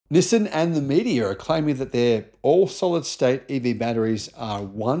Nissan and the media are claiming that their all-solid-state EV batteries are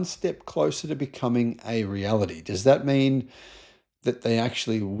one step closer to becoming a reality. Does that mean that they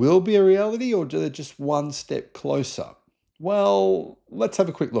actually will be a reality, or do they just one step closer? Well, let's have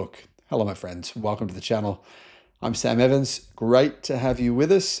a quick look. Hello, my friends. Welcome to the channel. I'm Sam Evans. Great to have you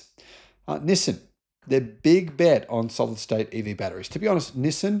with us. Nissan, their big bet on solid-state EV batteries. To be honest,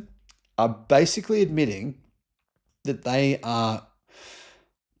 Nissan are basically admitting that they are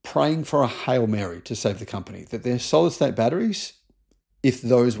praying for a Hail Mary to save the company, that their solid-state batteries, if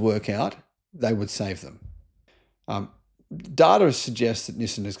those work out, they would save them. Data suggests that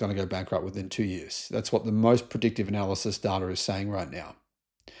Nissan is going to go bankrupt within 2 years. That's what the most predictive analysis data is saying right now.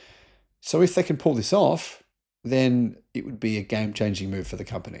 So if they can pull this off, then it would be a game-changing move for the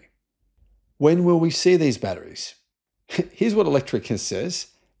company. When will we see these batteries? Here's what Electric says.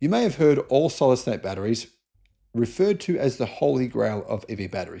 You may have heard all solid-state batteries referred to as the holy grail of EV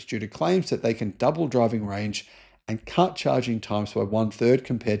batteries due to claims that they can double driving range and cut charging times by 1/3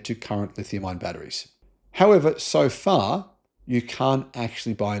 compared to current lithium-ion batteries. However, so far, you can't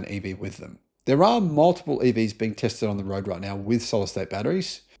actually buy an EV with them. There are multiple EVs being tested on the road right now with solid-state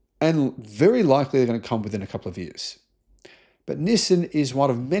batteries, and very likely they're going to come within a couple of years. But Nissan is one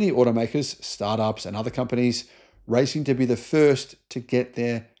of many automakers, startups, and other companies racing to be the first to get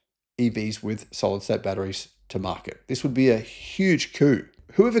their EVs with solid-state batteries to market. This would be a huge coup.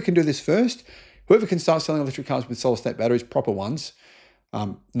 Whoever can do this first, whoever can start selling electric cars with solid-state batteries, proper ones,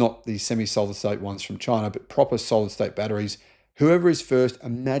 not the semi-solid-state ones from China, but proper solid-state batteries, whoever is first,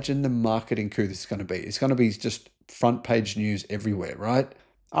 imagine the marketing coup this is going to be. It's going to be just front page news everywhere, right?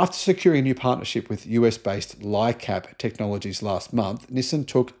 After securing a new partnership with US-based LiCap Technologies last month, Nissan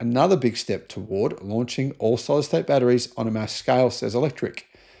took another big step toward launching all solid-state batteries on a mass scale, says Electric.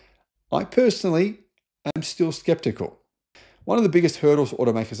 I personally am still skeptical. One of the biggest hurdles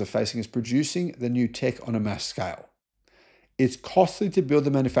automakers are facing is producing the new tech on a mass scale. It's costly to build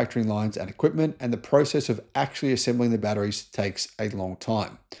the manufacturing lines and equipment, and the process of actually assembling the batteries takes a long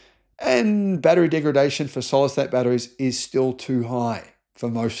time. And battery degradation for solid-state batteries is still too high for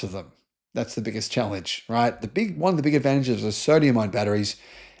most of them. That's the biggest challenge, right? One of the big advantages of sodium-ion batteries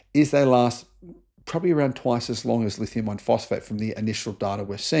is they last probably around twice as long as lithium-ion phosphate from the initial data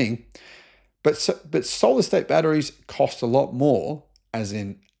we're seeing. But solid-state batteries cost a lot more, as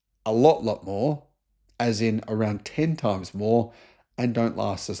in a lot more, as in around 10 times more, and don't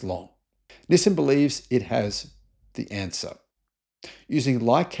last as long. Nissan believes it has the answer. Using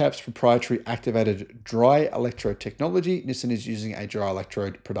LiCap's proprietary activated dry electrode technology, Nissan is using a dry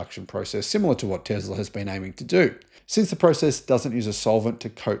electrode production process similar to what Tesla has been aiming to do. Since the process doesn't use a solvent to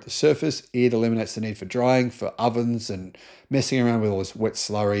coat the surface, it eliminates the need for drying, for ovens, and messing around with all this wet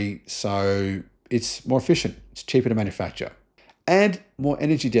slurry, so it's more efficient, it's cheaper to manufacture, and more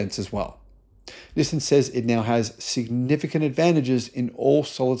energy dense as well. Nissan says it now has significant advantages in all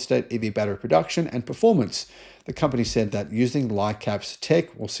solid-state EV battery production and performance. The company said that using LiCap's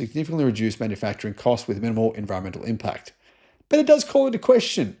tech will significantly reduce manufacturing costs with minimal environmental impact. But it does call into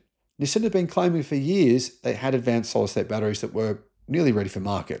question. Nissan had been claiming for years they had advanced solid-state batteries that were nearly ready for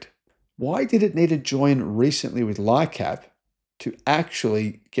market. Why did it need to join recently with LiCap to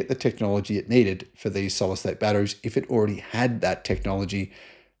actually get the technology it needed for these solid-state batteries if it already had that technology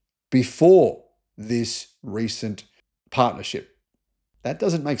before this recent partnership? That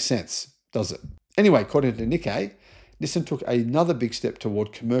doesn't make sense, does it? Anyway, according to Nikkei, Nissan took another big step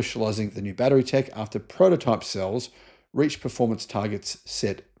toward commercializing the new battery tech after prototype cells reached performance targets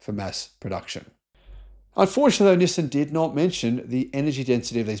set for mass production. Unfortunately, though, Nissan did not mention the energy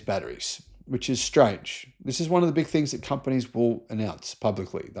density of these batteries, which is strange. This is one of the big things that companies will announce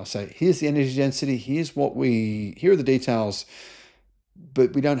publicly. They'll say, here's the energy density, here are the details,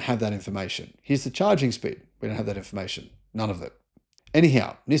 but we don't have that information. Here's the charging speed. We don't have that information. None of it.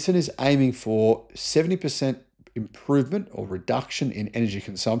 Anyhow, Nissan is aiming for 70% improvement or reduction in energy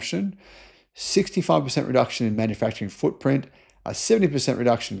consumption, 65% reduction in manufacturing footprint, a 70%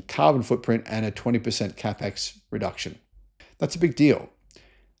 reduction in carbon footprint, and a 20% capex reduction. That's a big deal.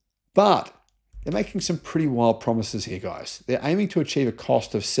 But they're making some pretty wild promises here, guys. They're aiming to achieve a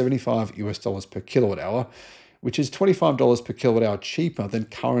cost of $75 per kilowatt hour, which is $25 per kilowatt hour cheaper than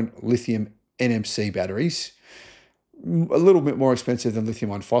current lithium NMC batteries. A little bit more expensive than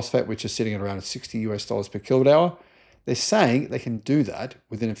lithium-ion phosphate, which is sitting at around $60 per kilowatt hour. They're saying they can do that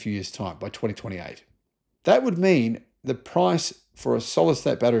within a few years' time, by 2028. That would mean the price for a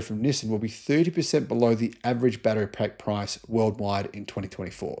solid-state battery from Nissan will be 30% below the average battery pack price worldwide in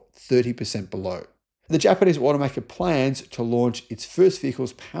 2024. 30% below. The Japanese automaker plans to launch its first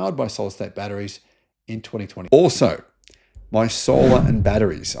vehicles powered by solid-state batteries in 2020. Also, my solar and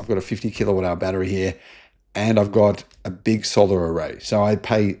batteries. I've got a 50 kilowatt hour battery here, and I've got a big solar array. So I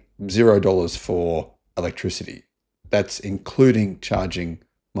pay $0 for electricity. That's including charging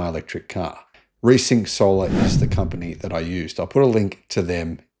my electric car. Resync Solar is the company that I used. I'll put a link to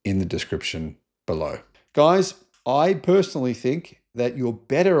them in the description below. Guys, I personally think that you're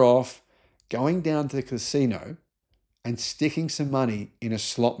better off going down to the casino and sticking some money in a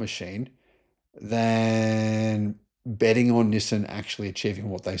slot machine than betting on Nissan actually achieving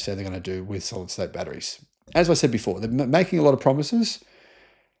what they say they're going to do with solid-state batteries. As I said before, they're making a lot of promises.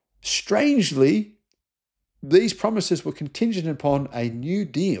 Strangely, these promises were contingent upon a new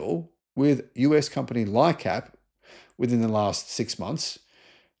deal with US company LiCap within the last 6 months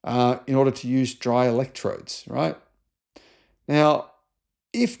in order to use dry electrodes, right? Now,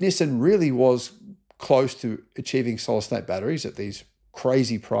 if Nissan really was close to achieving solid-state batteries at these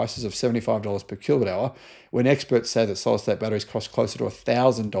crazy prices of $75 per kilowatt hour, when experts say that solid-state batteries cost closer to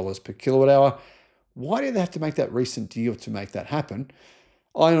 $1,000 per kilowatt hour, why did they have to make that recent deal to make that happen?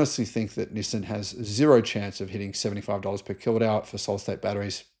 I honestly think that Nissan has zero chance of hitting $75 per kilowatt hour for solid-state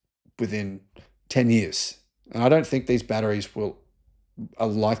batteries within 10 years. And I don't think these batteries are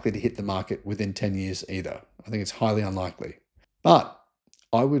likely to hit the market within 10 years either. I think it's highly unlikely. But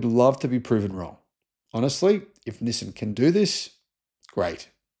I would love to be proven wrong. Honestly, if Nissan can do this, great.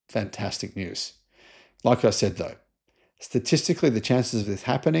 Fantastic news. Like I said though, statistically the chances of this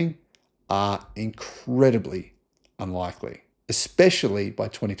happening are incredibly unlikely, especially by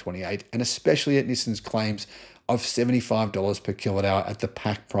 2028, and especially at Nissan's claims of $75 per kilowatt hour at the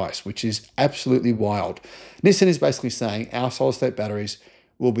pack price, which is absolutely wild. Nissan is basically saying our solid-state batteries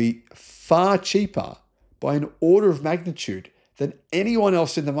will be far cheaper by an order of magnitude than anyone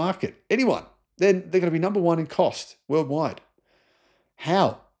else in the market. Anyone. Then they're going to be number one in cost worldwide.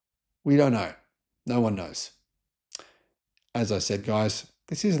 How? We don't know. No one knows. As I said, guys,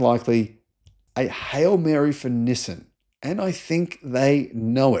 this is likely a Hail Mary for Nissan, and I think they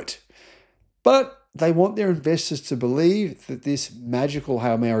know it. But they want their investors to believe that this magical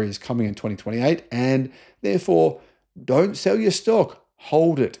Hail Mary is coming in 2028, and therefore don't sell your stock.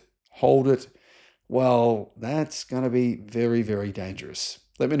 Hold it. Hold it. Well, that's going to be very, very dangerous.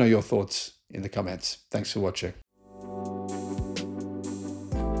 Let me know your thoughts in the comments. Thanks for watching.